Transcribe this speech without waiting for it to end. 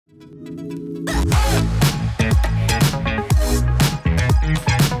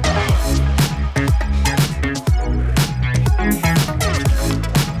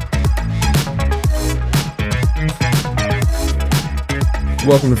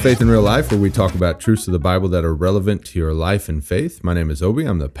Welcome to Faith in Real Life, where we talk about truths of the Bible that are relevant to your life and faith. My name is Obi.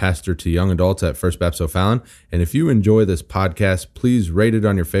 I'm the pastor to young adults at First Baptist O'Fallon. And if you enjoy this podcast, please rate it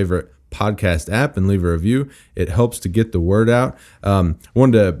on your favorite podcast app and leave a review. It helps to get the word out. I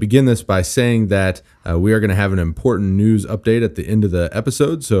wanted to begin this by saying that we are going to have an important news update at the end of the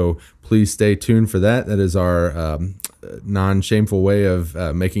episode, so please stay tuned for that. That is our non-shameful way of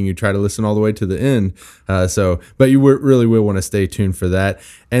making you try to listen all the way to the end. But you really will want to stay tuned for that.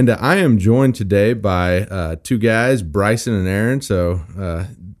 And I am joined today by two guys, Bryson and Aaron. So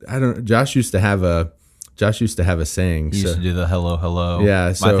Josh used to have a saying. He used to do the hello.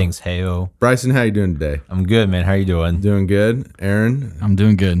 Yeah. So my thing's heyo. Bryson, how you doing today? I'm good, man. How you doing? Doing good. Aaron? I'm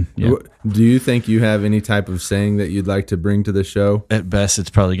doing good. Yeah. Do you think you have any type of saying that you'd like to bring to the show? At best, it's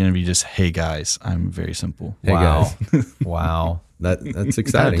probably going to be just, hey, guys. I'm very simple. Hey, wow. guys. Wow. That's Kind of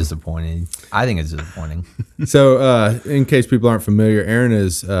exciting. disappointing. I think it's disappointing. So, in case people aren't familiar, Aaron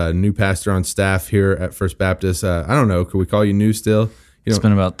is a new pastor on staff here at First Baptist. I don't know. Could we call you new still? It's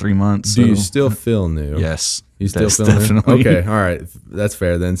been about 3 months. Do you still feel new? Yes. You still That's feel new? definitely. Okay, all right. That's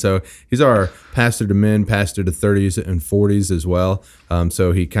fair then. So he's our pastor to men, pastor to 30s and 40s as well.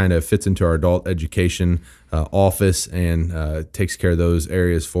 So he kind of fits into our adult education office and takes care of those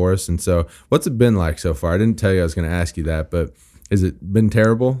areas for us. And so what's it been like so far? I didn't tell you I was going to ask you that, but has it been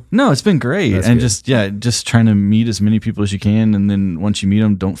terrible? No, it's been great. That's and good. just trying to meet as many people as you can. And then once you meet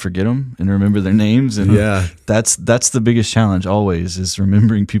them, don't forget them and remember their names. And Yeah. that's the biggest challenge always, is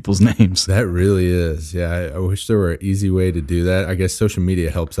remembering people's names. That really is. Yeah, I wish there were an easy way to do that. I guess social media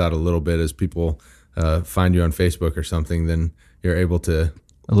helps out a little bit as people find you on Facebook or something, then you're able to.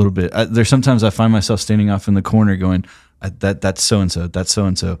 A little bit. There's sometimes I find myself standing off in the corner going, that's so-and-so, that's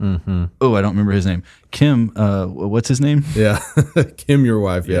so-and-so. Mm-hmm. Oh, I don't remember his name. Kim, what's his name? Yeah, Kim, your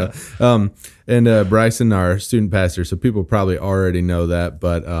wife, yeah. And Bryson, our student pastor, so people probably already know that,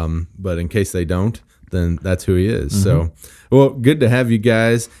 but in case they don't, then that's who he is. Mm-hmm. So, well, good to have you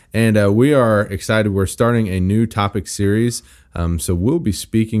guys, and we are excited. We're starting a new topic series, so we'll be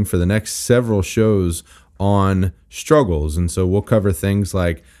speaking for the next several shows on struggles, and so we'll cover things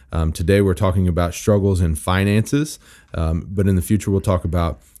like today we're talking about struggles in finances, but in the future we'll talk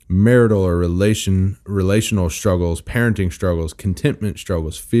about marital or relational struggles, parenting struggles, contentment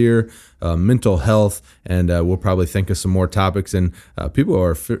struggles, fear, mental health, and we'll probably think of some more topics. And people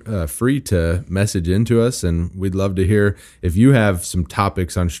are free to message into us, and we'd love to hear if you have some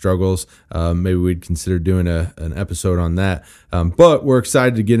topics on struggles. Maybe we'd consider doing an episode on that. But we're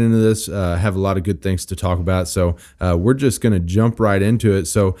excited to get into this, have a lot of good things to talk about. So we're just going to jump right into it.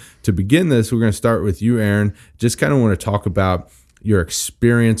 So to begin this, we're going to start with you, Aaron. Just kind of want to talk about your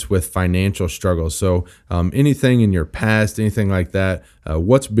experience with financial struggles. So anything in your past, anything like that,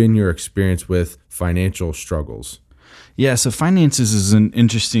 what's been your experience with financial struggles? Yeah, so finances is an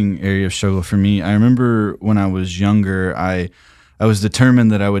interesting area of struggle for me. I remember when I was younger, I was determined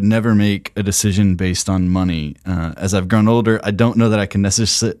that I would never make a decision based on money. As I've grown older, I don't know that I can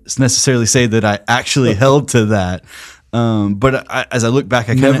necessarily say that I actually held to that. But as I look back,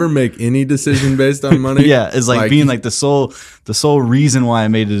 I never make any decision based on money. Yeah, it's like being like the sole reason why I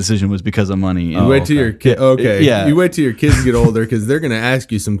made a decision was because of money. You wait till your kid. Okay, yeah. You wait till your kids get older because they're going to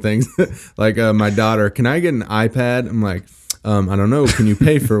ask you some things. Like my daughter, can I get an iPad? I'm like, I don't know. Can you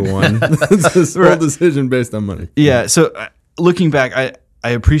pay for one? It's a whole decision based on money. Yeah. So looking back, I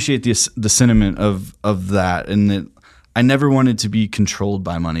appreciate the sentiment of that, and that I never wanted to be controlled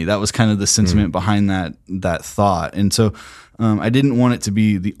by money. That was kind of the sentiment behind that thought. And so I didn't want it to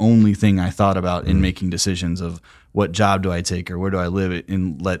be the only thing I thought about in making decisions of what job do I take or where do I live,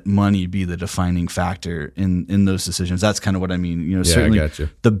 and let money be the defining factor in those decisions. That's kind of what I mean. You know, certainly I gotcha.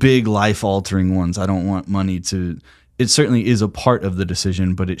 The big life-altering ones, I don't want money to – it certainly is a part of the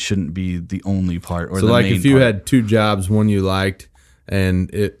decision, but it shouldn't be the only part or the main part. So like if you had two jobs, one you liked,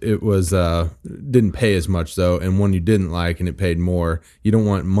 and it was didn't pay as much though, and one you didn't like and it paid more, you don't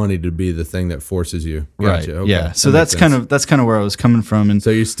want money to be the thing that forces you. Gotcha. Right. Okay. Yeah. So that's kind of where I was coming from. And so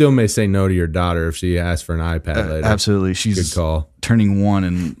you still may say no to your daughter if she asks for an iPad later. Absolutely. She's good call. Turning 1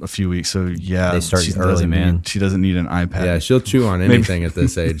 in a few weeks. So yeah, They start early, man. She doesn't need an iPad. Yeah, she'll chew on anything at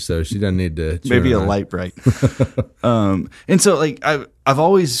this age, so she doesn't need to chew maybe a on light bright. And so like I've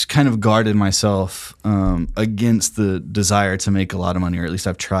always kind of guarded myself against the desire to make a lot of money, or at least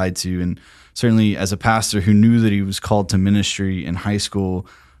I've tried to. And certainly as a pastor who knew that he was called to ministry in high school,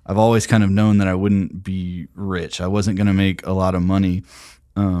 I've always kind of known that I wouldn't be rich. I wasn't going to make a lot of money.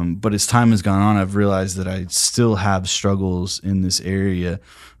 But as time has gone on, I've realized that I still have struggles in this area.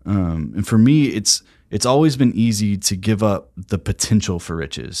 And for me, it's always been easy to give up the potential for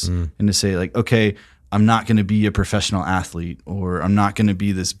riches and to say like, okay, I'm not going to be a professional athlete, or I'm not going to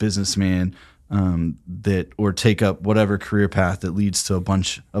be this businessman or take up whatever career path that leads to a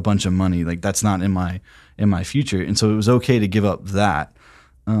bunch of money. Like that's not in my future. And so it was okay to give up that.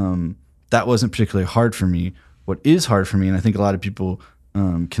 That wasn't particularly hard for me. What is hard for me, and I think a lot of people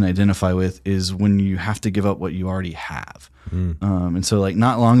can identify with, is when you have to give up what you already have. And so like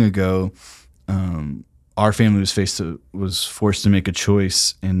not long ago, our family was forced to make a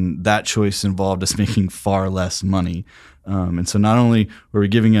choice, and that choice involved us making far less money. And so not only were we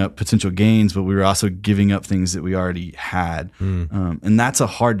giving up potential gains, but we were also giving up things that we already had. And that's a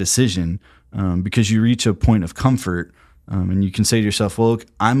hard decision because you reach a point of comfort, and you can say to yourself, well, look,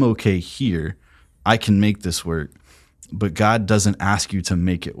 I'm okay here. I can make this work. But God doesn't ask you to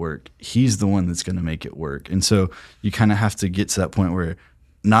make it work. He's the one that's going to make it work. And so you kind of have to get to that point where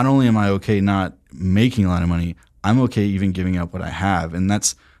not only am I okay not making a lot of money, I'm okay even giving up what I have. And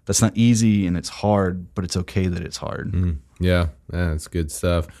that's not easy, and it's hard, but it's okay that it's hard. Yeah, that's good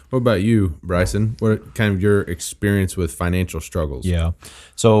stuff. What about you, Bryson? What kind of your experience with financial struggles? Yeah.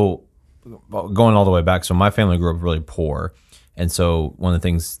 So going all the way back, so my family grew up really poor. And so one of the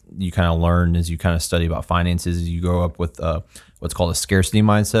things you kind of learn as you kind of study about finances is you grow up with what's called a scarcity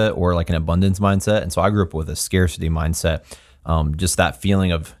mindset or like an abundance mindset. And so I grew up with a scarcity mindset, just that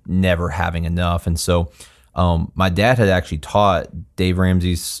feeling of never having enough. And so my dad had actually taught Dave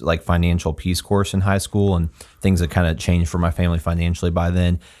Ramsey's like financial peace course in high school, and things had kind of changed for my family financially by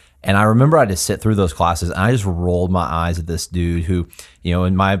then. And I remember I had to sit through those classes, and I just rolled my eyes at this dude who,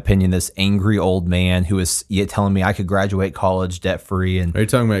 in my opinion, this angry old man who was telling me I could graduate college debt free. And are you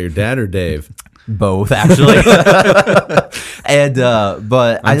talking about your dad or Dave? Both, actually. And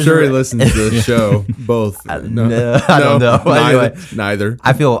but I'm sure he listens to the show. Both. No, I don't know. Neither.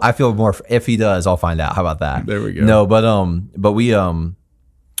 I feel more. If he does, I'll find out. How about that? There we go. No, but we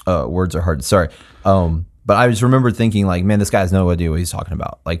words are hard. Sorry. But I just remember thinking like, man, this guy has no idea what he's talking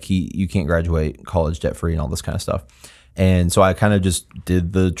about. Like you can't graduate college debt free and all this kind of stuff. And so I kind of just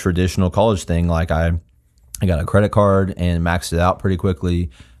did the traditional college thing. Like I got a credit card and maxed it out pretty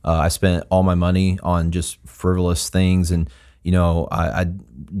quickly. I spent all my money on just frivolous things, and I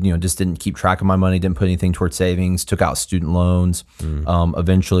just didn't keep track of my money. Didn't put anything towards savings. Took out student loans.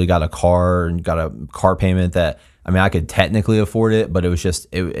 Eventually got a car and got a car payment that I could technically afford it, but it was just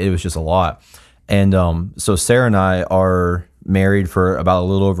a lot. And so Sarah and I are married for about a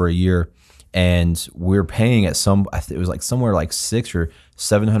little over a year, and we're paying at it was like somewhere like $600 or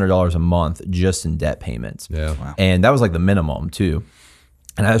 $700 a month just in debt payments. Yeah, wow. And that was like the minimum too.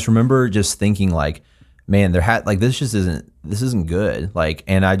 And I just remember just thinking like, man, this isn't good. Like,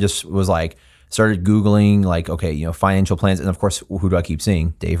 and I just was like, started Googling like, okay, financial plans. And of course, who do I keep seeing?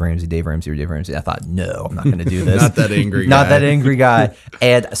 Dave Ramsey. I thought, no, I'm not going to do this. Not that angry guy. Not that angry guy.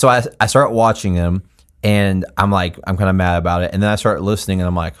 And so I started watching him, and I'm kind of mad about it. And then I started listening, and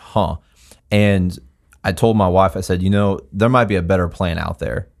I'm like, huh. And I told my wife, I said, there might be a better plan out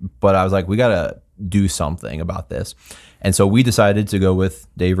there. But I was like, we got to do something about this. And so we decided to go with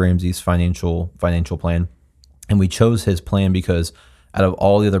Dave Ramsey's financial plan. And we chose his plan because out of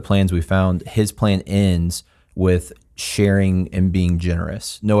all the other plans we found, his plan ends with sharing and being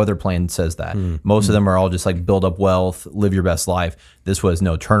generous. No other plan says that. Most of them are all just like build up wealth, live your best life. This was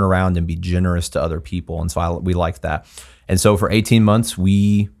no, turn around and be generous to other people. And so we liked that. And so for 18 months,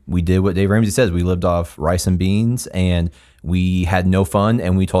 we did what Dave Ramsey says. We lived off rice and beans, and we had no fun,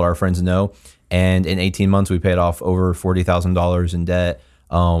 and we told our friends no. And in 18 months, we paid off over $40,000 in debt.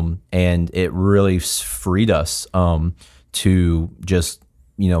 And it really freed us to just,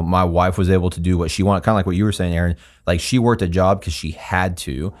 my wife was able to do what she wanted, kind of like what you were saying, Aaron. Like she worked a job because she had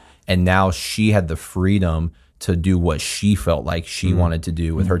to, and now she had the freedom to do what she felt like she wanted to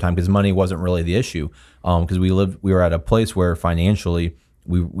do with her time, because money wasn't really the issue. Because we were at a place where financially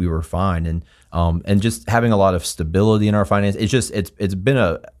we were fine, and just having a lot of stability in our finance. It's been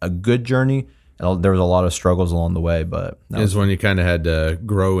a good journey. There was a lot of struggles along the way, but it was when you kind of had to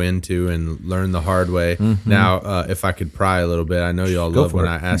grow into and learn the hard way. Now, if I could pry a little bit, I know you all love when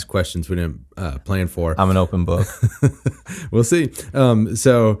I ask questions we didn't plan for. I'm an open book. We'll see.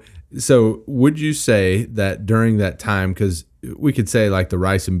 So would you say that during that time, because we could say like the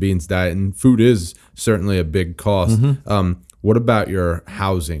rice and beans diet, and food is certainly a big cost. What about your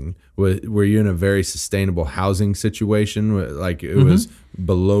housing? Were you in a very sustainable housing situation? Like it was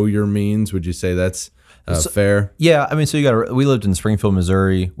below your means? Would you say that's fair? Yeah, we lived in Springfield,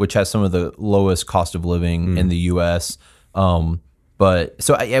 Missouri, which has some of the lowest cost of living in the U.S. But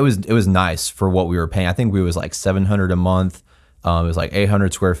so it was nice for what we were paying. I think we was like $700 a month. It was like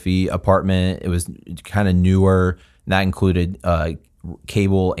 800 square feet apartment. It was kind of newer. And that included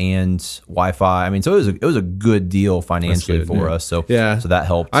cable and Wi-Fi. I mean, so it was a good deal financially good, for yeah. us. So Yeah. so that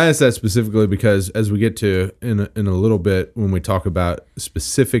helped. I asked that specifically because as we get to in a little bit when we talk about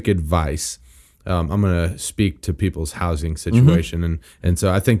specific advice, I'm going to speak to people's housing situation, and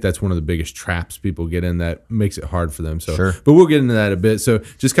so I think that's one of the biggest traps people get in that makes it hard for them. So, Sure. but we'll get into that a bit. So,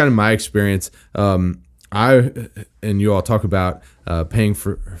 just kind of my experience. I and you all talk about paying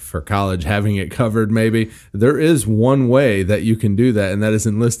for college, having it covered. Maybe there is one way that you can do that, and that is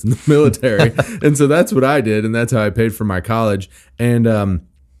enlist in the military. And so that's what I did, and that's how I paid for my college. And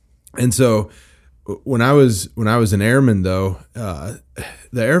so when I was an airman, though,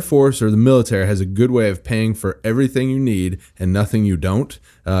 the Air Force or the military has a good way of paying for everything you need and nothing you don't.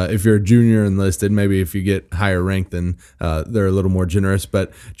 If you're a junior enlisted, maybe if you get higher rank, then they're a little more generous.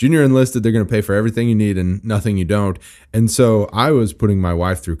 But junior enlisted, they're going to pay for everything you need and nothing you don't. And so I was putting my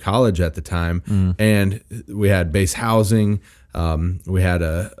wife through college at the time, and we had base housing. We had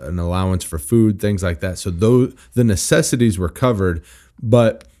an allowance for food, things like that. So the necessities were covered,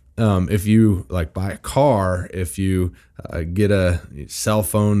 but if you like buy a car, if you get a cell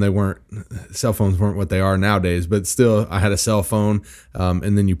phone, cell phones weren't what they are nowadays, but still I had a cell phone.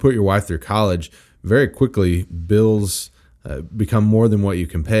 And then you put your wife through college, very quickly bills become more than what you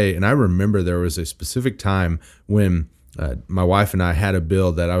can pay. And I remember there was a specific time when my wife and I had a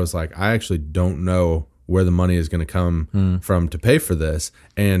bill that I was like, I actually don't know where the money is going to come from to pay for this.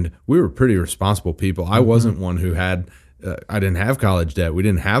 And we were pretty responsible people. I wasn't one who had I didn't have college debt. We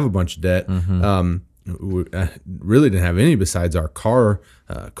didn't have a bunch of debt. We really didn't have any besides our car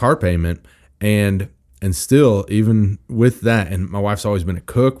payment. And still, even with that, and my wife's always been a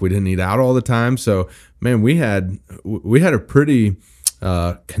cook. We didn't eat out all the time. So, man, we had a pretty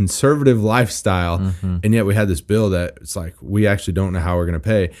conservative lifestyle, and yet we had this bill that it's like we actually don't know how we're going to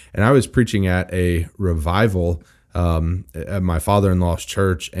pay. And I was preaching at a revival at my father-in-law's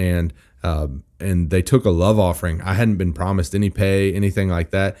church, and they took a love offering. I hadn't been promised any pay, anything like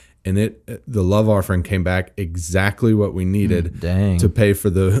that, and the love offering came back exactly what we needed to pay for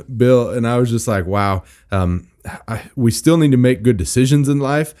the bill. And I was just like, wow. We still need to make good decisions in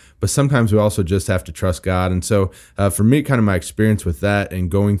life, but sometimes we also just have to trust God. And so for me, kind of my experience with that and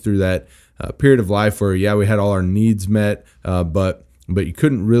going through that period of life where, we had all our needs met, but you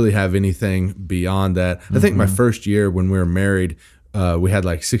couldn't really have anything beyond that. I think my first year when we were married, we had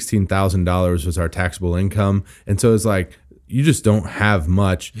like $16,000 was our taxable income. And so it's like, you just don't have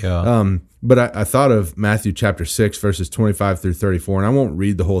much. Yeah. But I thought of Matthew chapter 6, verses 25 through 34, and I won't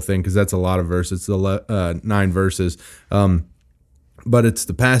read the whole thing because that's a lot of verses. It's 9 verses. But it's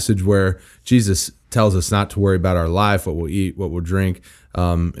the passage where Jesus tells us not to worry about our life, what we'll eat, what we'll drink.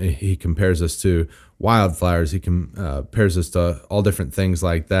 He compares us to wildflowers. He compares us to all different things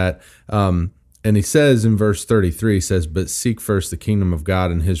like that. And he says in verse 33, he says, but seek first the kingdom of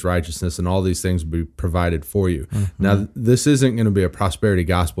God and his righteousness, and all these things will be provided for you. Now, this isn't going to be a prosperity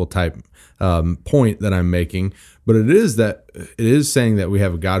gospel type point that I'm making, but it is saying that we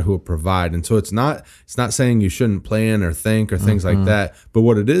have a God who will provide. And so it's not saying you shouldn't plan or think or things like that. But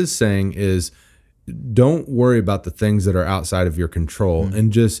what it is saying is, don't worry about the things that are outside of your control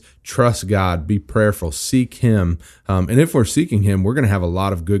and just trust God, be prayerful, seek him. And if we're seeking him, we're going to have a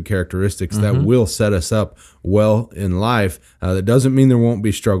lot of good characteristics that will set us up well in life. That doesn't mean there won't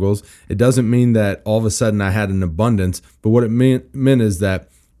be struggles. It doesn't mean that all of a sudden I had an abundance, but what it meant is that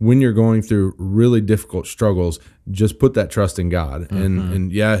when you're going through really difficult struggles, just put that trust in God.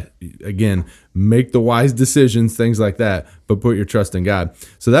 And again, make the wise decisions, things like that, but put your trust in God.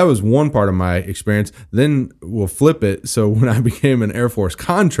 So that was one part of my experience. Then we'll flip it. So when I became an Air Force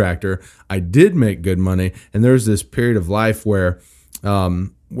contractor, I did make good money. And there's this period of life where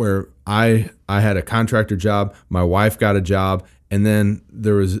I had a contractor job, my wife got a job, and then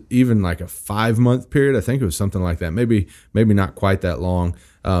there was even like a 5-month period. I think it was something like that. Maybe not quite that long.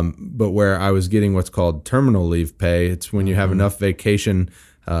 But where I was getting what's called terminal leave pay. It's when you have enough vacation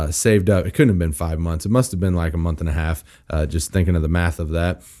saved up. It couldn't have been 5 months. It must have been like a month and a half, just thinking of the math of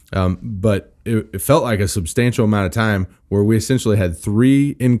that. But it felt like a substantial amount of time where we essentially had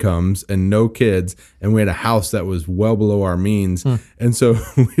 3 incomes and no kids, and we had a house that was well below our means. And so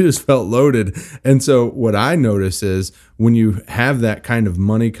we just felt loaded. And so what I notice is when you have that kind of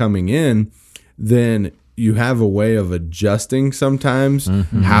money coming in, then you have a way of adjusting sometimes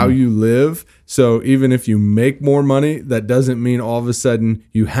how you live. So even if you make more money, that doesn't mean all of a sudden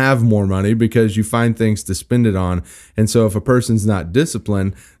you have more money because you find things to spend it on. And so if a person's not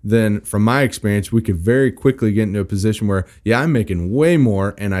disciplined, then from my experience, we could very quickly get into a position where, I'm making way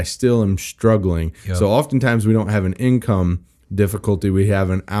more and I still am struggling. Yep. So oftentimes we don't have an income difficulty, we have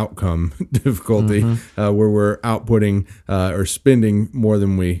an outcome difficulty where we're outputting or spending more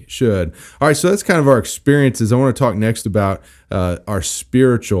than we should. All right, so that's kind of our experiences. I want to talk next about our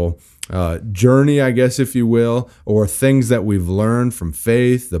spiritual journey, I guess, if you will, or things that we've learned from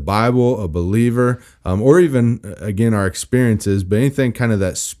faith, the Bible, a believer, or even, again, our experiences, but anything kind of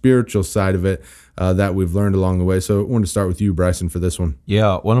that spiritual side of it that we've learned along the way. So I want to start with you, Bryson, for this one.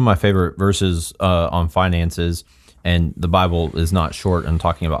 Yeah, one of my favorite verses on finances, and the Bible is not short on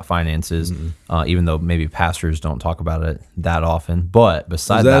talking about finances, even though maybe pastors don't talk about it that often. But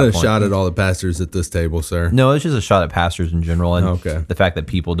besides that, is that a shot at all the pastors at this table, sir? No, it's just a shot at pastors in general, and Okay. the fact that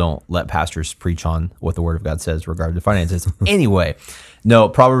people don't let pastors preach on what the Word of God says regarding to finances. Anyway, no,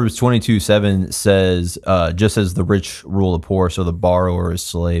 Proverbs 22:7 says, just as the rich rule the poor, so the borrower is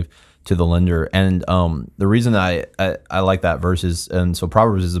slave to the lender. And the reason I like that verse is, and so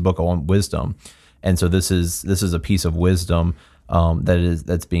Proverbs is a book on wisdom. And so this is a piece of wisdom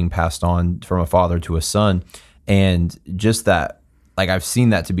that's being passed on from a father to a son, and just that, like, I've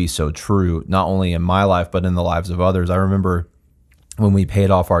seen that to be so true, not only in my life but in the lives of others. I remember when we paid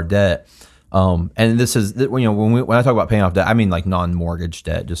off our debt, and this is, when I talk about paying off debt, I mean like non-mortgage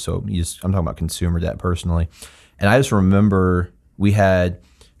debt. I'm talking about consumer debt personally, and I just remember we had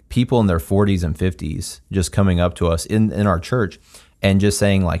people in their 40s and 50s just coming up to us in our church and just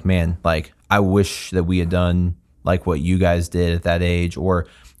saying, like, man, like, I wish that we had done like what you guys did at that age, or,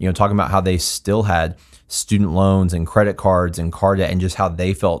 talking about how they still had student loans and credit cards and car debt and just how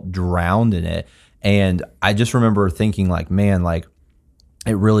they felt drowned in it. And I just remember thinking, like, man, like,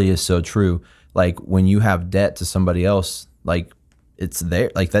 it really is so true. Like, when you have debt to somebody else, like, it's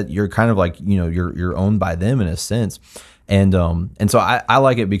there, like that, you're kind of like, you're owned by them in a sense. And so I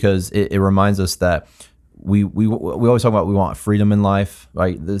like it because it reminds us that we always talk about we want freedom in life,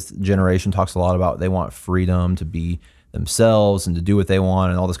 right? This generation talks a lot about they want freedom to be themselves and to do what they want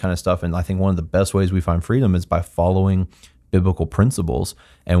and all this kind of stuff. And I think one of the best ways we find freedom is by following biblical principles.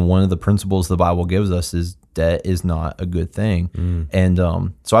 And one of the principles the Bible gives us is debt is not a good thing. And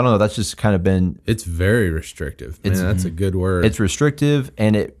so I don't know, that's just kind of been... It's very restrictive. That's a good word. It's restrictive,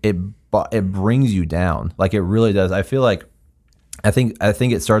 and it brings you down. Like, it really does. I feel like, I think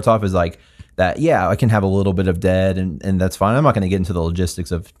it starts off as like, that, yeah, I can have a little bit of debt and that's fine. I'm not going to get into the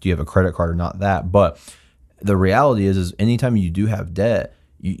logistics of do you have a credit card or not that. But the reality is anytime you do have debt,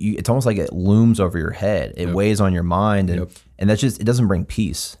 you it's almost like it looms over your head. It weighs on your mind, and that's just, it doesn't bring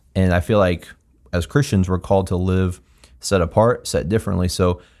peace. And I feel like as Christians, we're called to live set apart, set differently.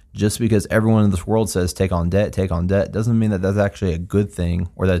 So just because everyone in this world says take on debt, doesn't mean that that's actually a good thing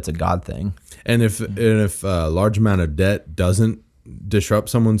or that it's a God thing. And if a large amount of debt doesn't disrupt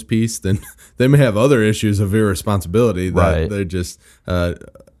someone's peace, then they may have other issues of irresponsibility that they're just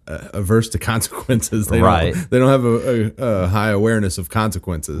averse to consequences. They don't have a high awareness of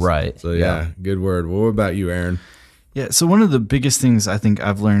consequences. Right. So yeah, good word. Well, what about you, Aaron? Yeah, so one of the biggest things I think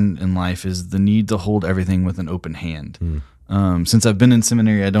I've learned in life is the need to hold everything with an open hand. Since I've been in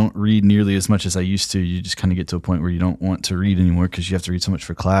seminary, I don't read nearly as much as I used to. You just kind of get to a point where you don't want to read anymore because you have to read so much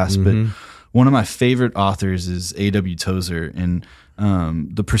for class. But one of my favorite authors is A.W. Tozer, and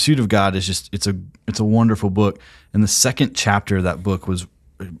The Pursuit of God is just, it's a wonderful book. And the second chapter of that book was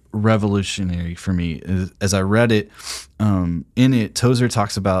revolutionary for me. As I read it, in it, Tozer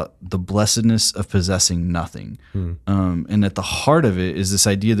talks about the blessedness of possessing nothing. And at the heart of it is this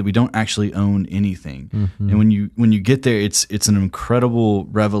idea that we don't actually own anything. And when you get there, it's an incredible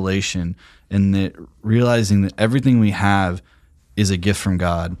revelation, and that realizing that everything we have is a gift from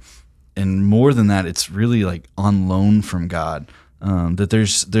God. And more than that, it's really like on loan from God. That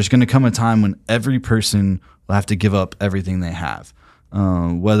there's going to come a time when every person will have to give up everything they have.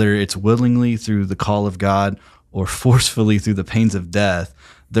 Whether it's willingly through the call of God or forcefully through the pains of death,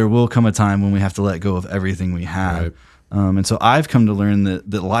 there will come a time when we have to let go of everything we have. Right. And so I've come to learn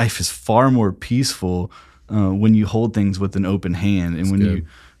that life is far more peaceful when you hold things with an open hand, and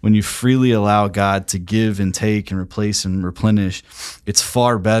when you freely allow God to give and take and replace and replenish. It's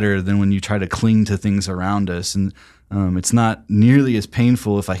far better than when you try to cling to things around us. And it's not nearly as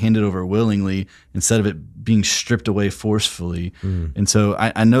painful if I hand it over willingly instead of it being stripped away forcefully. And so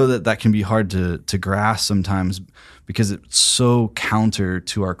I know that can be hard to grasp sometimes because it's so counter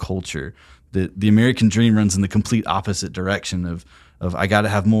to our culture. The American dream runs in the complete opposite direction of I got to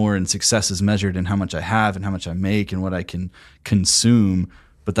have more, and success is measured in how much I have and how much I make and what I can consume.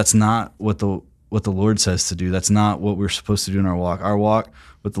 But that's not what the Lord says to do. That's not what we're supposed to do in our walk. Our walk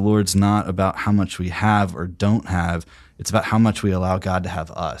with the Lord's not about how much we have or don't have. It's about how much we allow God to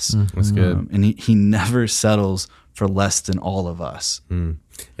have us. That's good. And he never settles for less than all of us.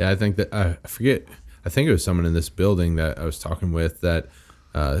 Yeah, I think that I forget. I think it was someone in this building that I was talking with that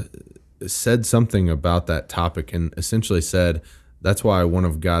said something about that topic and essentially said that's why one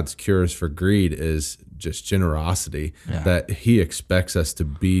of God's cures for greed is just generosity, that he expects us to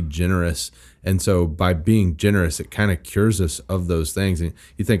be generous. And so by being generous, it kind of cures us of those things. And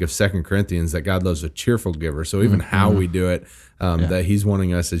you think of 2 Corinthians, that God loves a cheerful giver. So even how we do it, that he's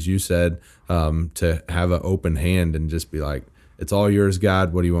wanting us, as you said, to have an open hand and just be like, it's all yours,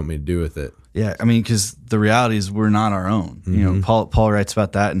 God. What do you want me to do with it? Yeah, I mean, because the reality is we're not our own. You know, Paul writes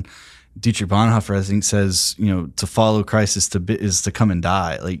about that, and Dietrich Bonhoeffer, I think, says, you know, to follow Christ is to come and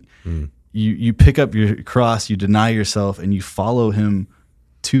die. Like you pick up your cross, you deny yourself, and you follow him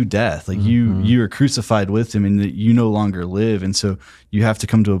to death. Like you are crucified with him, and that you no longer live. And so you have to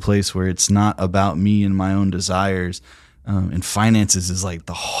come to a place where it's not about me and my own desires. And finances is like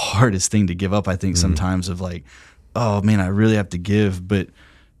the hardest thing to give up, I think, sometimes, of like, oh man, I really have to give. But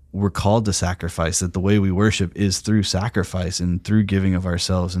we're called to sacrifice, that the way we worship is through sacrifice and through giving of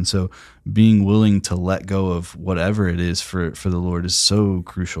ourselves. And so being willing to let go of whatever it is for the Lord is so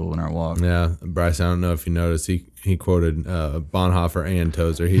crucial in our walk. Yeah, Bryce, I don't know if you noticed, he quoted Bonhoeffer and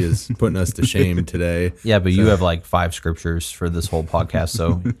Tozer. He is putting us to shame today. Yeah, but you have like 5 scriptures for this whole podcast,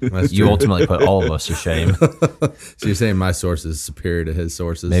 so you ultimately put all of us to shame. So you're saying my source is superior to his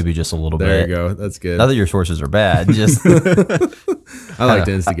sources? Maybe just a little bit. There you go. That's good. Not that your sources are bad, just I like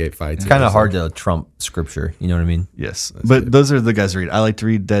to instigate fights. it's kind of hard to trump scripture. You know what I mean? Yes, but those are the guys I read. I like to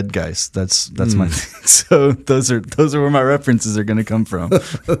read dead guys. That's my thing. So those are where my references are going to come from.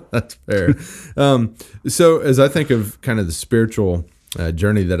 That's fair. So as I think of kind of the spiritual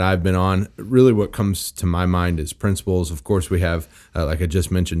journey that I've been on, really what comes to my mind is principles. Of course, we have, like I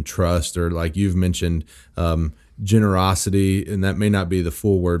just mentioned, trust, or like you've mentioned, generosity, and that may not be the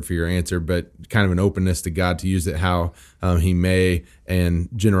full word for your answer, but kind of an openness to God to use it how he may, and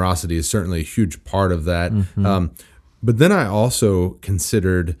generosity is certainly a huge part of that. But then I also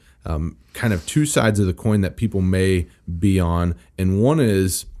considered kind of 2 sides of the coin that people may be on, and one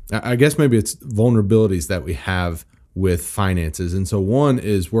is, I guess maybe it's vulnerabilities that we have with finances. And so one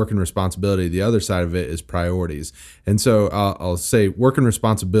is work and responsibility. The other side of it is priorities. And so I'll say work and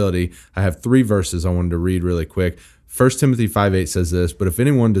responsibility. I have 3 verses I wanted to read really quick. 1 Timothy 5:8 says this, "But if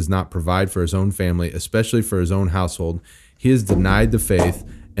anyone does not provide for his own family, especially for his own household, he is denied the faith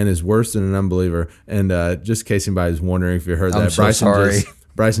and is worse than an unbeliever." And just in case anybody's wondering if you heard that, so sorry.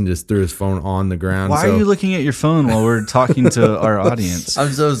 Bryson just threw his phone on the ground. Why are you looking at your phone while we're talking to our audience?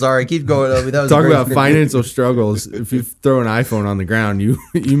 I'm so sorry. Keep going, Obi. That was Talk about financial struggles. If you throw an iPhone on the ground, you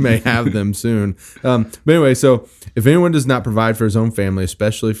may have them soon. But anyway, so if anyone does not provide for his own family,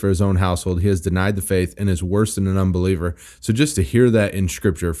 especially for his own household, he has denied the faith and is worse than an unbeliever. So just to hear that in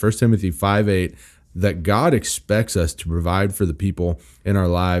Scripture, 1 Timothy 5:8, that God expects us to provide for the people in our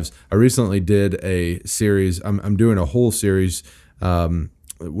lives. I recently did a series. I'm doing a whole series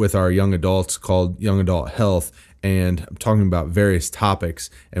with our young adults called Young Adult Health, and I'm talking about various topics,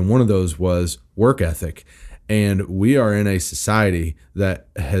 and one of those was work ethic. And we are in a society that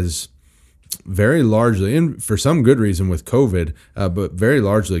has very largely, and for some good reason with COVID, but very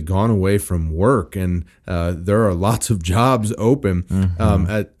largely gone away from work, and there are lots of jobs open.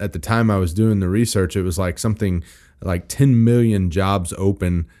 At the time I was doing the research, it was like something like 10 million jobs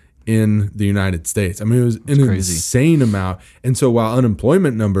open in the United States. I mean, it was an insane amount. And so while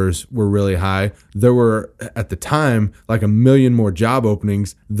unemployment numbers were really high, there were at the time like 1 million more job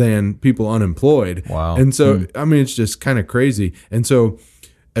openings than people unemployed. Wow. And so, I mean, it's just kind of crazy. And so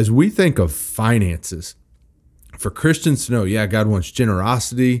as we think of finances, for Christians to know, yeah, God wants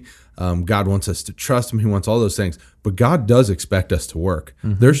generosity. God wants us to trust him. He wants all those things. But God does expect us to work.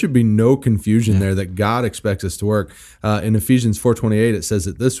 There should be no confusion there that God expects us to work. In Ephesians 4:28, it says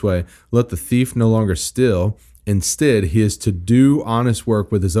it this way, "Let the thief no longer steal. Instead, he is to do honest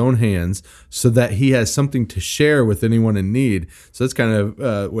work with his own hands so that he has something to share with anyone in need." So that's kind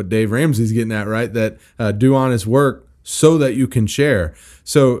of what Dave Ramsey's getting at, right? That do honest work so that you can share.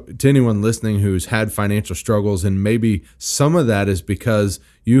 So to anyone listening who's had financial struggles, and maybe some of that is because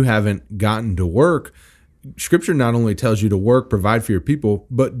you haven't gotten to work, Scripture not only tells you to work, provide for your people,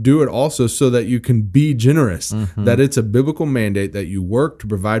 but do it also so that you can be generous. That it's a biblical mandate that you work to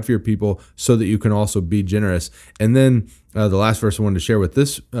provide for your people so that you can also be generous. And then the last verse I wanted to share with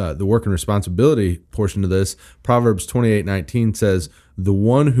this, the work and responsibility portion of this, Proverbs 28:19 says, "The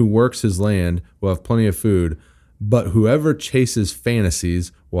one who works his land will have plenty of food, but whoever chases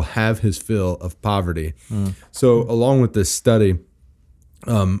fantasies will have his fill of poverty." So along with this study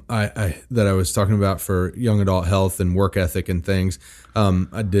that I was talking about for young adult health and work ethic and things,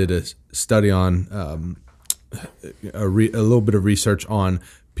 I did a study on a little bit of research on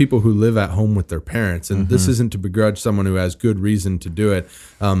people who live at home with their parents. And this isn't to begrudge someone who has good reason to do it,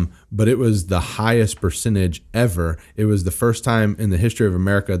 but it was the highest percentage ever. It was the first time in the history of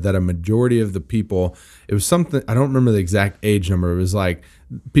America that a majority of the people, it was something, I don't remember the exact age number. It was like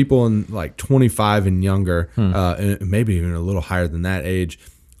people in like 25 and younger, and maybe even a little higher than that age,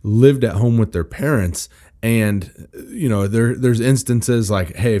 lived at home with their parents. And, you know, there's instances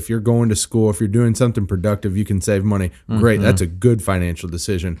like, hey, if you're going to school, if you're doing something productive, you can save money. Great. That's a good financial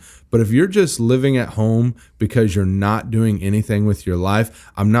decision. But if you're just living at home because you're not doing anything with your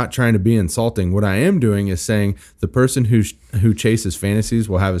life, I'm not trying to be insulting. What I am doing is saying the person who chases fantasies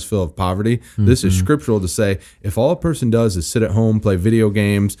will have his fill of poverty. This is scriptural to say, if all a person does is sit at home, play video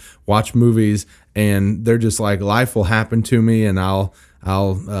games, watch movies, and they're just like, life will happen to me and I'll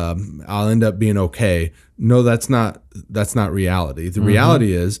end up being okay. No, that's not reality. The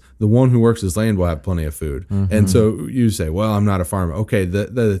reality is the one who works his land will have plenty of food. And so you say, well, I'm not a farmer. Okay,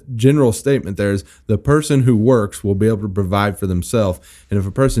 the general statement there is the person who works will be able to provide for themselves. And if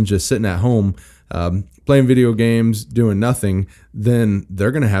a person's just sitting at home playing video games, doing nothing, then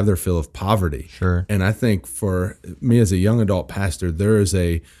they're going to have their fill of poverty. Sure. And I think for me as a young adult pastor, there is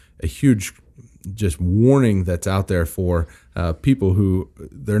a huge just warning that's out there for people who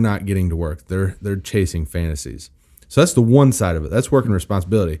they're not getting to work. They're chasing fantasies. So that's the one side of it. That's work and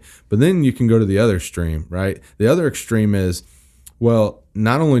responsibility. But then you can go to the other extreme, right? The other extreme is, well,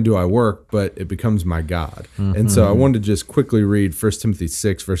 not only do I work, but it becomes my God. And so I wanted to just quickly read 1 Timothy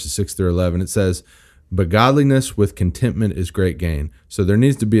 6, verses 6 through 11. It says, but godliness with contentment is great gain. So there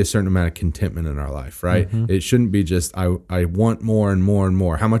needs to be a certain amount of contentment in our life, right? It shouldn't be just, I want more and more and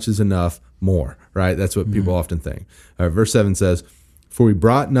more. How much is enough? More, right? That's what people often think. Verse 7 says, for we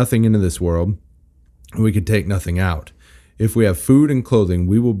brought nothing into this world, and we could take nothing out. If we have food and clothing,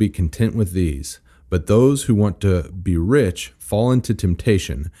 we will be content with these. But those who want to be rich fall into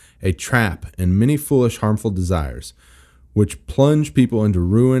temptation, a trap, and many foolish, harmful desires, which plunge people into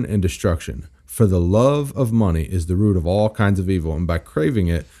ruin and destruction. For the love of money is the root of all kinds of evil, and by craving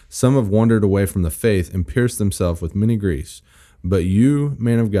it, some have wandered away from the faith and pierced themselves with many griefs. But you,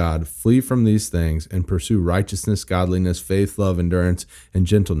 man of God, flee from these things and pursue righteousness, godliness, faith, love, endurance, and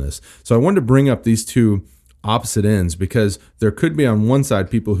gentleness. So I wanted to bring up these two opposite ends because there could be on one side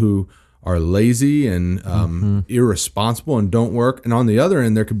people who are lazy and irresponsible and don't work. And on the other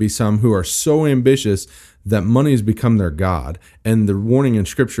end, there could be some who are so ambitious that money has become their God. And the warning in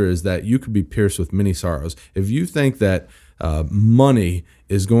Scripture is that you could be pierced with many sorrows. If you think that money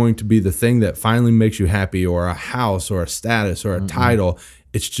is going to be the thing that finally makes you happy, or a house or a status or a title,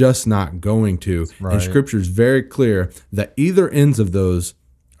 it's just not going to. Right. And Scripture is very clear that either ends of those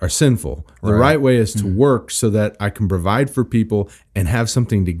are sinful. The right way is to work so that I can provide for people and have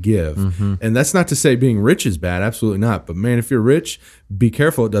something to give. And that's not to say being rich is bad, absolutely not. But man, if you're rich, be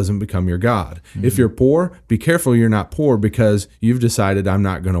careful it doesn't become your God. If you're poor, be careful you're not poor because you've decided I'm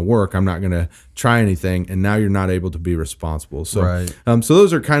not going to work, I'm not going to try anything, and now you're not able to be responsible. So, so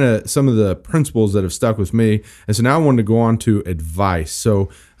those are kind of some of the principles that have stuck with me. And so now I wanted to go on to advice. So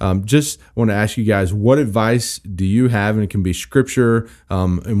just want to ask you guys, what advice do you have? And it can be scripture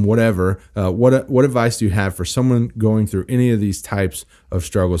and whatever. What advice do you have for someone going through any of these types of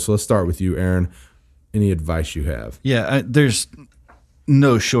struggles? So let's start with you, Aaron. Any advice you have? Yeah, there's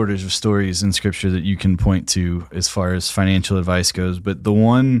no shortage of stories in Scripture that you can point to as far as financial advice goes. But the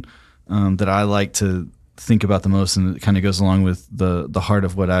one that I like to think about the most, and it kind of goes along with the heart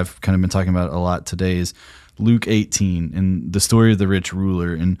of what I've kind of been talking about a lot today, is Luke 18 and the story of the rich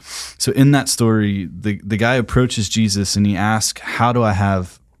ruler. And so in that story, the guy approaches Jesus and he asks, how do I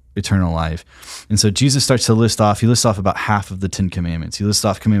have eternal life? And so Jesus starts to list off about half of the 10 commandments. He lists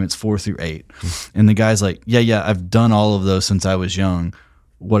off commandments 4 through 8. And the guy's like, yeah, I've done all of those since I was young.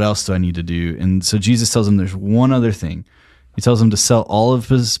 What else do I need to do? And so Jesus tells him there's one other thing. He tells him to sell all of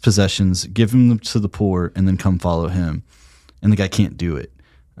his possessions, give them to the poor, and then come follow him. And the guy can't do it.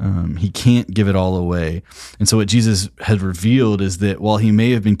 He can't give it all away. And so what Jesus had revealed is that while he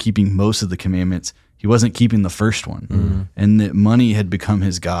may have been keeping most of the commandments, he wasn't keeping the first one, and that money had become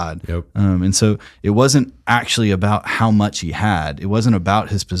his God. And so it wasn't actually about how much he had. It wasn't about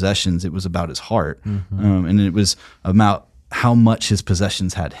his possessions. It was about his heart. And it was about how much his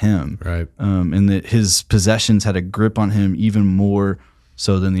possessions had him. And that his possessions had a grip on him even more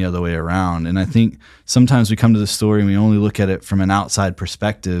so than the other way around. And I think sometimes we come to the story and we only look at it from an outside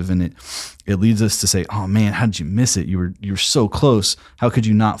perspective, and it leads us to say, oh man, how did you miss it? You were so close. How could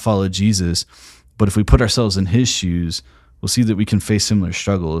you not follow Jesus? But if we put ourselves in his shoes, we'll see that we can face similar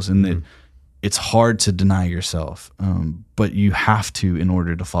struggles, and that it's hard to deny yourself, but you have to in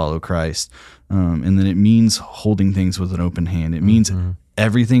order to follow Christ. And then it means holding things with an open hand. It means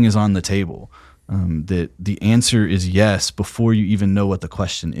everything is on the table. That the answer is yes before you even know what the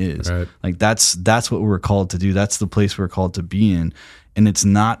question is. Right. Like that's what we're called to do. That's the place we're called to be in, and it's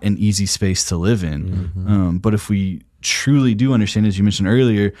not an easy space to live in. But if we truly do understand, as you mentioned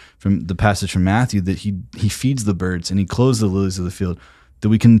earlier from the passage from Matthew, that he feeds the birds and he clothes the lilies of the field, that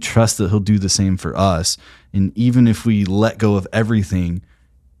we can trust that he'll do the same for us. And even if we let go of everything,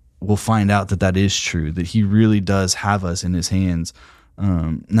 we'll find out that is true, that he really does have us in his hands.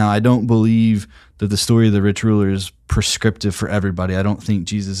 Now, I don't believe that the story of the rich ruler is prescriptive for everybody. I don't think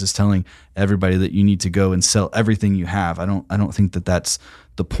Jesus is telling everybody that you need to go and sell everything you have. I don't think that that's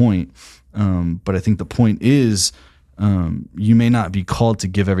the point. But I think the point is, you may not be called to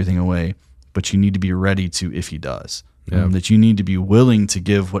give everything away, but you need to be ready to if he does. That you need to be willing to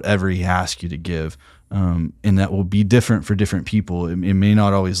give whatever he asks you to give. And that will be different for different people. It may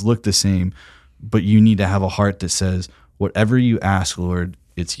not always look the same, but you need to have a heart that says, whatever you ask, Lord,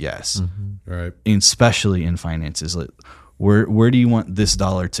 it's yes. Right. And especially in finances. Like, where do you want this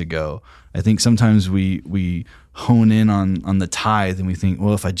dollar to go? I think sometimes we hone in on the tithe and we think,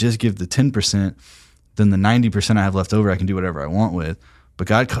 well, if I just give the 10%, then the 90% I have left over, I can do whatever I want with. But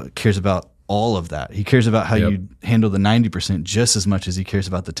God cares about all of that. He cares about how you handle the 90% just as much as he cares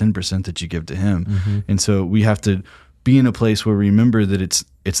about the 10% that you give to him. And so we have to be in a place where we remember that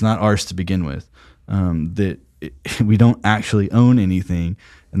it's not ours to begin with, that we don't actually own anything,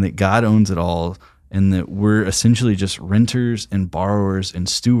 and that God owns it all, and that we're essentially just renters and borrowers and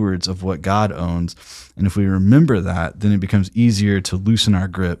stewards of what God owns. And if we remember that, then it becomes easier to loosen our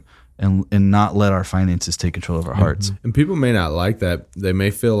grip and not let our finances take control of our hearts. And people may not like that. They may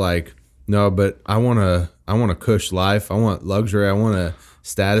feel like, no, but I want a cush life. I want luxury. I want a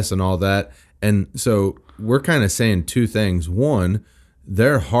status and all that. And so we're kind of saying two things. One,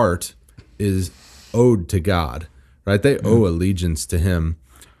 their heart is owed to God, right? They owe allegiance to him.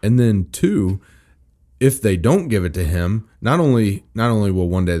 And then two, if they don't give it to him, not only will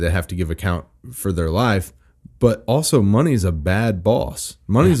one day they have to give account for their life, but also money's a bad boss.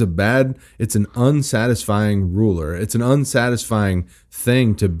 Money's it's an unsatisfying ruler. It's an unsatisfying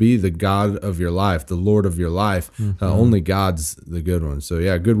thing to be the God of your life, the Lord of your life. Only God's the good one. So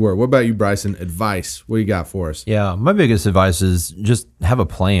yeah, good word. What about you, Bryson? Advice. What you got for us? Yeah, my biggest advice is just have a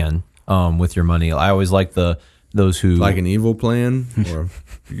plan with your money. I always like those who like an evil plan, or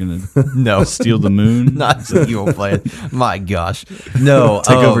You're gonna no steal the moon, not an evil plan. My gosh, no,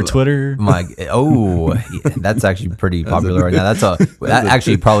 take over Twitter. That's actually pretty popular right now. That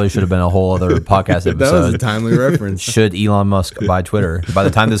actually probably should have been a whole other podcast episode. That was a timely reference. Should Elon Musk buy Twitter? By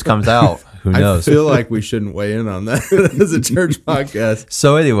the time this comes out, who knows? I feel like we shouldn't weigh in on that as a church podcast.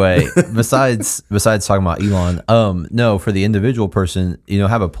 So anyway, besides talking about Elon, no, for the individual person,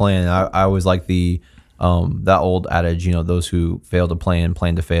 have a plan. I always like that old adage, those who fail to plan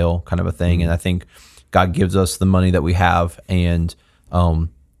to fail, kind of a thing. And I think God gives us the money that we have, and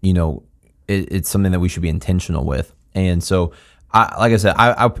it's something that we should be intentional with. And so, like I said,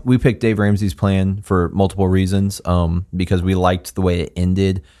 we picked Dave Ramsey's plan for multiple reasons, because we liked the way it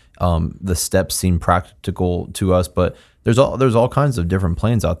ended. The steps seem practical to us, but there's all kinds of different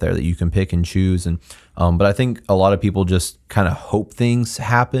plans out there that you can pick and choose. And but I think a lot of people just kind of hope things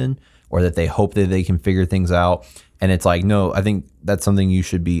happen, or that they hope that they can figure things out. And it's like, no, I think that's something you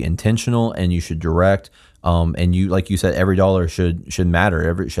should be intentional and you should direct. And you, like you said, every dollar should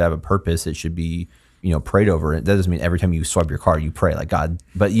matter. It should have a purpose. It should be, prayed over. That doesn't mean every time you swipe your card, you pray like God,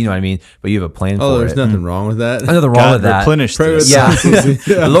 but you know what I mean? But you have a plan for it. Oh, there's nothing wrong with that. Nothing wrong with that. Replenish Pray this. with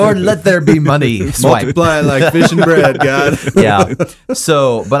Yeah. Lord, let there be money. Swipe. Multiply it like fish and bread, God. Yeah.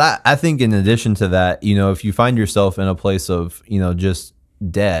 So, but I think in addition to that, if you find yourself in a place of, just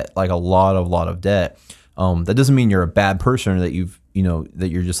debt, like a lot of debt, that doesn't mean you're a bad person, or that that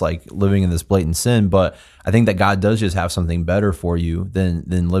you're just like living in this blatant sin. But I think that God does just have something better for you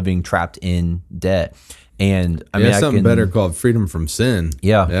than living trapped in debt. And I mean, something better called freedom from sin.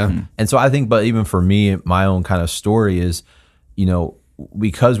 Yeah. And so I think, but even for me, my own kind of story is,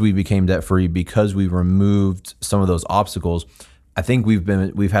 because we became debt free, because we removed some of those obstacles, I think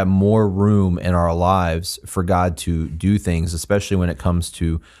we've had more room in our lives for God to do things, especially when it comes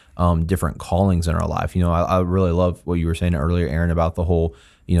to different callings in our life. I really love what you were saying earlier, Aaron, about the whole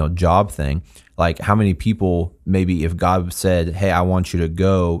job thing. Like, how many people, maybe if God said, "Hey, I want you to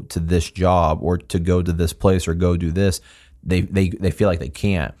go to this job, or to go to this place, or go do this," they feel like they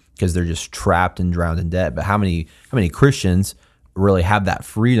can't because they're just trapped and drowned in debt. But how many Christians really have that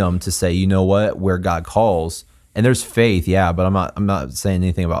freedom to say, you know what, where God calls? And there's faith, yeah, but I'm not saying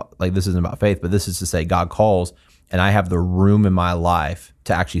anything about, like, this isn't about faith, but this is to say God calls, and I have the room in my life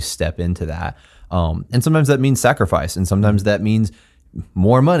to actually step into that. And sometimes that means sacrifice, and sometimes that means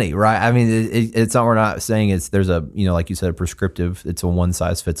more money, right? I mean, it's not, we're not saying there's a, like you said, a prescriptive, it's a one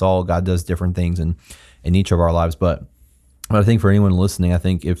size fits all. God does different things in each of our lives. But I think for anyone listening, I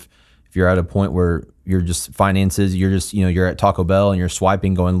think if you're at a point where you're just finances, you're just, you're at Taco Bell and you're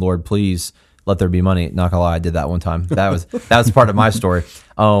swiping going, Lord, please let there be money. Not gonna lie, I did that one time. That was part of my story.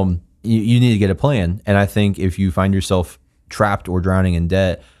 You need to get a plan. And I think if you find yourself trapped or drowning in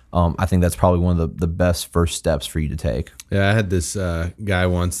debt, I think that's probably one of the best first steps for you to take. Yeah, I had this guy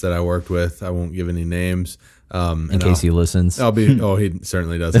once that I worked with. I won't give any names. In case he listens. He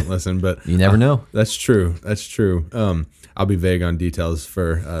certainly doesn't listen, but you never know. That's true. I'll be vague on details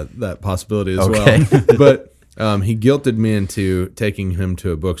for that possibility as well. But he guilted me into taking him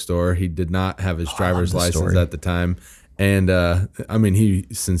to a bookstore. He did not have his driver's license at the time. And he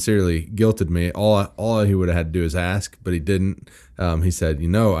sincerely guilted me. All he would have had to do is ask, but he didn't. He said,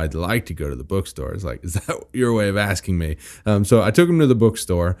 I'd like to go to the bookstore. It's like, is that your way of asking me? So I took him to the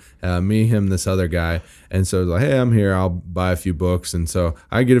bookstore, me, him, this other guy. And so I was like, hey, I'm here. I'll buy a few books. And so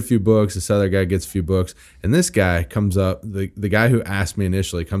I get a few books. This other guy gets a few books. And this guy comes up, the guy who asked me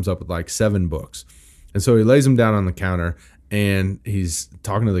initially comes up with like 7 books. And so he lays them down on the counter. And he's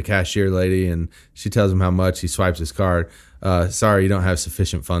talking to the cashier lady, and she tells him how much. He swipes his card. Sorry, you don't have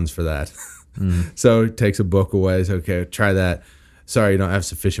sufficient funds for that. So he takes a book away. Says, okay, try that. Sorry, you don't have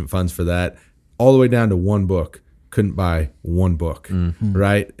sufficient funds for that. All the way down to 1 book. Couldn't buy 1 book,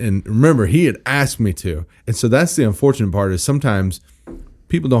 right? And remember, he had asked me to. And so that's the unfortunate part is sometimes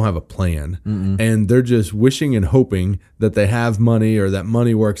people don't have a plan and they're just wishing and hoping that they have money or that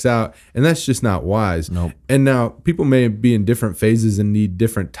money works out. And that's just not wise. Nope. And now people may be in different phases and need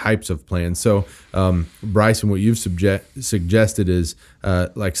different types of plans. So Bryson, what you've suggested is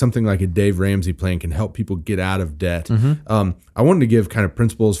like something like a Dave Ramsey plan can help people get out of debt. I wanted to give kind of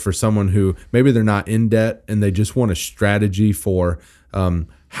principles for someone who maybe they're not in debt and they just want a strategy for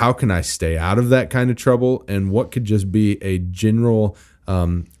how can I stay out of that kind of trouble, and what could just be a general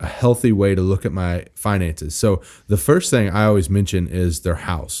a healthy way to look at my finances. So the first thing I always mention is their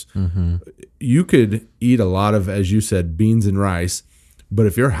house. You could eat a lot of, as you said, beans and rice, but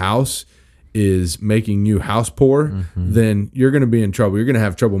if your house is making you house poor, then you're going to be in trouble. You're going to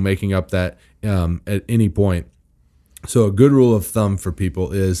have trouble making up that at any point. So a good rule of thumb for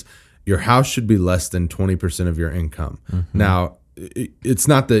people is your house should be less than 20% of your income. Now, it's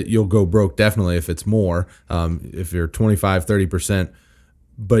not that you'll go broke definitely if it's more, if you're 25, 30%,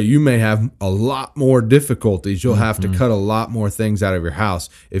 but you may have a lot more difficulties. You'll have to cut a lot more things out of your house.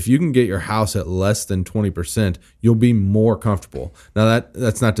 If you can get your house at less than 20%, you'll be more comfortable. Now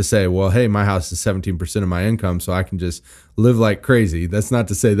that's not to say, well, hey, my house is 17% of my income, so I can just live like crazy. That's not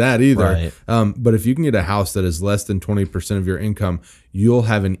to say that either. Right. But if you can get a house that is less than 20% of your income, you'll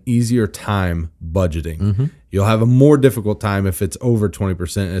have an easier time budgeting. You'll have a more difficult time if it's over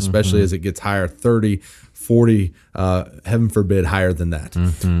 20%, especially as it gets higher, 30, 40, heaven forbid, higher than that.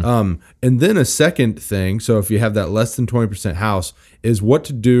 And then a second thing, so if you have that less than 20% house, is what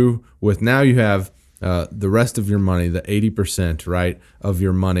to do with now you have the rest of your money, the 80%, right, of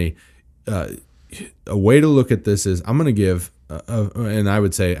your money. A way to look at this is I'm going to give, and I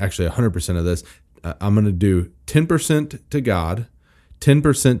would say actually 100% of this, I'm going to do 10% to God,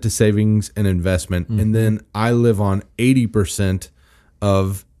 10% to savings and investment, and then I live on 80%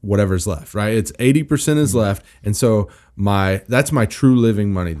 of whatever's left, right? It's 80% is left, and so that's my true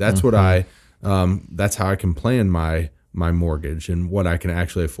living money. That's what that's how I can plan my mortgage and what I can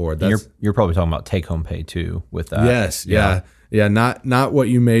actually afford. You're probably talking about take home pay too with that. Yes, yeah. Not what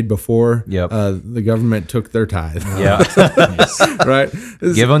you made before. Yep. The government took their tithe. Yeah. Right.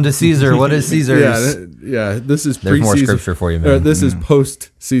 Give unto Caesar what is Caesar's. Yeah. This is There's more scripture for you, man. This is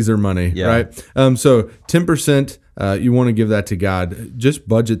post Caesar money, right? So 10%. You want to give that to God. Just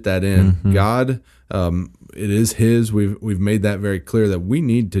budget that in. God, it is His. We've made that very clear that we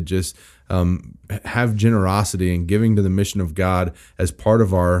need to just have generosity and giving to the mission of God as part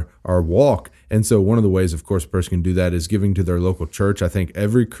of our walk. And so one of the ways, of course, a person can do that is giving to their local church. I think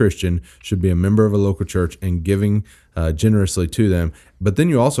every Christian should be a member of a local church and giving generously to them. But then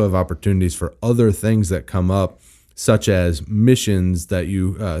you also have opportunities for other things that come up, such as missions that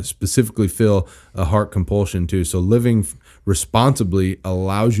you specifically feel a heart compulsion to. So living responsibly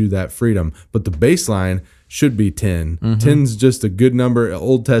allows you that freedom. But the baseline should be 10. 10's just a good number.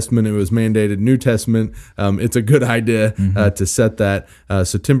 Old Testament, it was mandated. New Testament, it's a good idea to set that.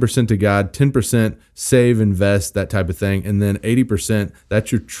 So 10% to God, 10% save, invest, that type of thing. And then 80%,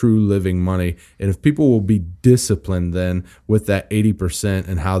 that's your true living money. And if people will be disciplined then with that 80%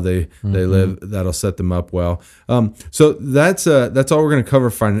 and how they live, that'll set them up well. So that's all we're going to cover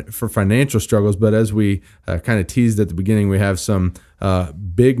for financial struggles. But as we kind of teased at the beginning, we have some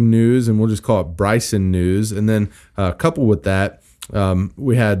big news, and we'll just call it Bryson news. And then coupled with that,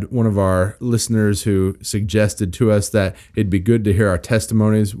 we had one of our listeners who suggested to us that it'd be good to hear our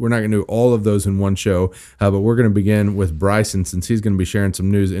testimonies. We're not going to do all of those in one show, but we're going to begin with Bryson since he's going to be sharing some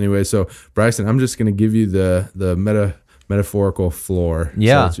news anyway. So, Bryson, I'm just going to give you the metaphorical floor.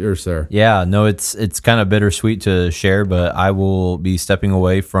 Yeah. So it's yours, sir. Yeah, no, it's kind of bittersweet to share, but I will be stepping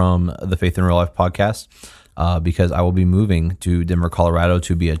away from the Faith in Real Life podcast because I will be moving to Denver, Colorado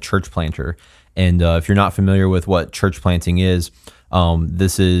to be a church planter. And if you're not familiar with what church planting is,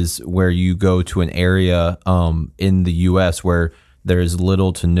 this is where you go to an area in the U.S. where there is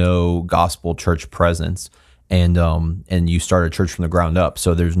little to no gospel church presence, and you start a church from the ground up.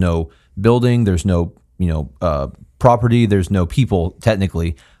 So there's no building, there's no property, there's no people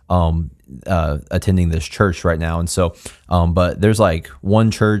technically attending this church right now. And so, but there's like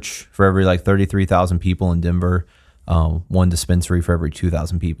one church for every like 33,000 people in Denver, one dispensary for every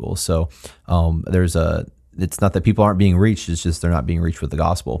 2,000 people. So it's not that people aren't being reached, it's just they're not being reached with the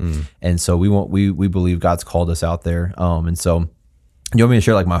gospel. And so we believe God's called us out there. And so, you want me to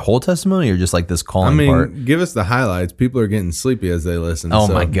share like my whole testimony or just like this calling part? Give us the highlights. People are getting sleepy as they listen. Oh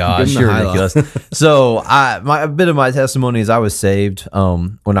so my gosh, give them the you're ridiculous. So a bit of my testimony is I was saved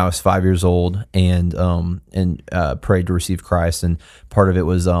when I was 5 years old and prayed to receive Christ. And part of it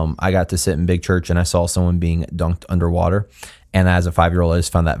was I got to sit in big church and I saw someone being dunked underwater. And as a 5-year-old, I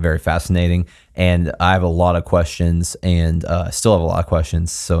just found that very fascinating. And I have a lot of questions and still have a lot of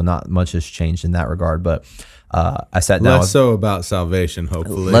questions. So not much has changed in that regard. But I sat down. Less so about salvation,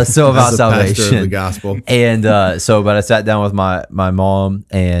 hopefully. Less so about as a salvation. pastor of the gospel. And but I sat down with my mom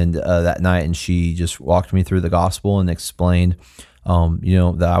and that night, and she just walked me through the gospel and explained,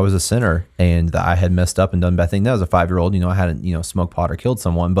 that I was a sinner and that I had messed up and done bad things. That was a 5-year-old. I hadn't smoked pot or killed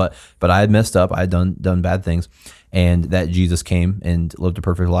someone, but I had messed up. I had done bad things, and that Jesus came and lived a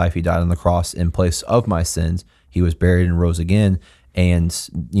perfect life. He died on the cross in place of my sins. He was buried and rose again. And,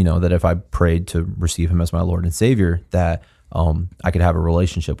 that if I prayed to receive him as my Lord and Savior, that I could have a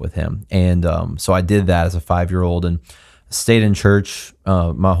relationship with him. And so I did that as a 5-year-old and stayed in church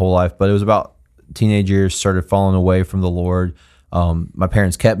my whole life. But it was about teenage years, started falling away from the Lord. My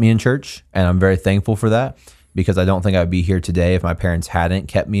parents kept me in church, and I'm very thankful for that because I don't think I'd be here today if my parents hadn't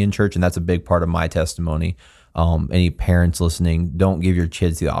kept me in church. And that's a big part of my testimony. Any parents listening, don't give your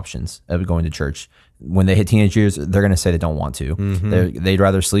kids the options of going to church. When they hit teenage years, they're going to say they don't want to. Mm-hmm. They'd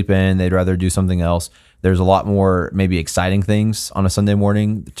rather sleep in. They'd rather do something else. There's a lot more maybe exciting things on a Sunday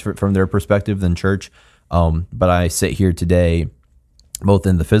morning from their perspective than church. But I sit here today, both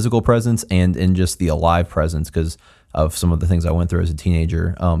in the physical presence and in just the alive presence because of some of the things I went through as a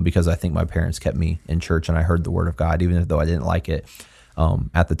teenager, because I think my parents kept me in church and I heard the word of God, even though I didn't like it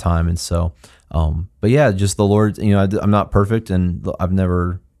at the time. And so, but yeah, just the Lord, I'm not perfect and I've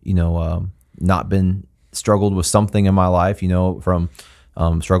never, not been struggled with something in my life, from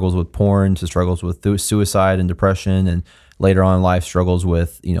struggles with porn to struggles with suicide and depression, and later on in life struggles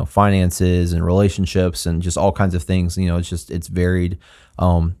with finances and relationships and just all kinds of things. It's varied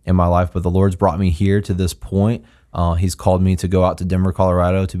in my life, but the Lord's brought me here to this point. He's called me to go out to Denver,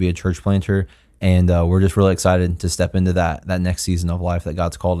 Colorado to be a church planter, and we're just really excited to step into that next season of life that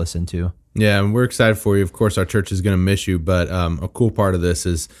God's called us into. Yeah, and we're excited for you. Of course, our church is going to miss you, but a cool part of this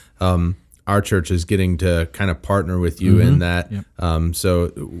is our church is getting to kind of partner with you in that. Yep.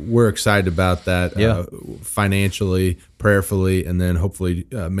 So we're excited about that financially, prayerfully, and then hopefully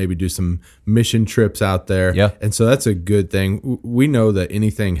maybe do some mission trips out there. Yeah. And so that's a good thing. We know that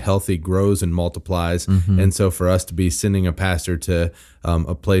anything healthy grows and multiplies. Mm-hmm. And so for us to be sending a pastor to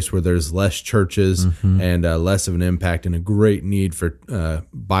a place where there's less churches and less of an impact and a great need for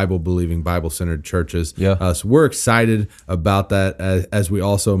Bible-believing, Bible-centered churches. Yeah. So we're excited about that as we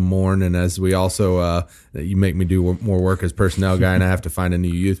also mourn and as we also, you make me do more work as personnel guy and I have to find a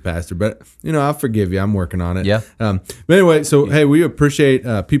new youth pastor. But, I'll forgive you. I'm working on it. Yeah. But anyway, so, hey, we appreciate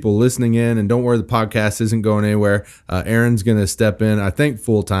people listening in. And don't worry, the podcast isn't going anywhere. Aaron's going to step in, I think,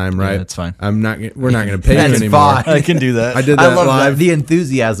 full-time, right? Yeah, that's fine. We're not going to pay you anymore. Fine. I can do that. I did that love live. The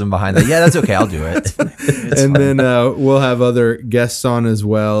enthusiasm behind that. Yeah, that's okay. I'll do it. And then we'll have other guests on as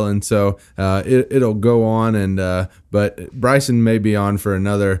well. And so it'll go on. And but Bryson may be on for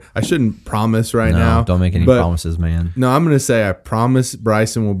another. I shouldn't promise now. Don't make any promises, man. No, I'm going to say I promise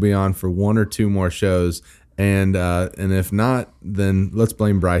Bryson will be on for 1 or 2 more shows. And if not, then let's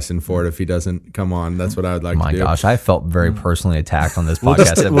blame Bryson for it if he doesn't come on. That's what I would like to do. My gosh, I felt very personally attacked on this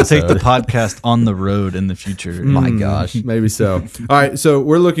podcast. We'll take the podcast on the road in the future. My gosh. Maybe so. All right, so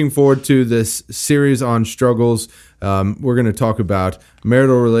we're looking forward to this series on struggles. We're going to talk about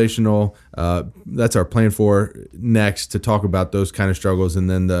marital relational. That's our plan for next, to talk about those kind of struggles, and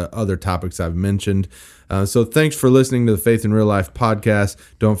then the other topics I've mentioned. So thanks for listening to the Faith in Real Life podcast.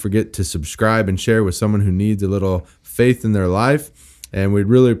 Don't forget to subscribe and share with someone who needs a little faith in their life. And we'd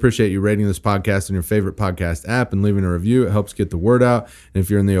really appreciate you rating this podcast in your favorite podcast app and leaving a review. It helps get the word out. And if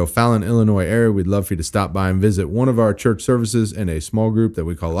you're in the O'Fallon, Illinois area, we'd love for you to stop by and visit one of our church services in a small group that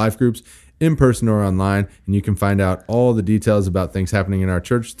we call life groups, in person or online. And you can find out all the details about things happening in our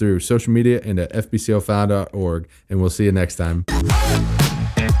church through social media and at fbcofallon.org. And we'll see you next time.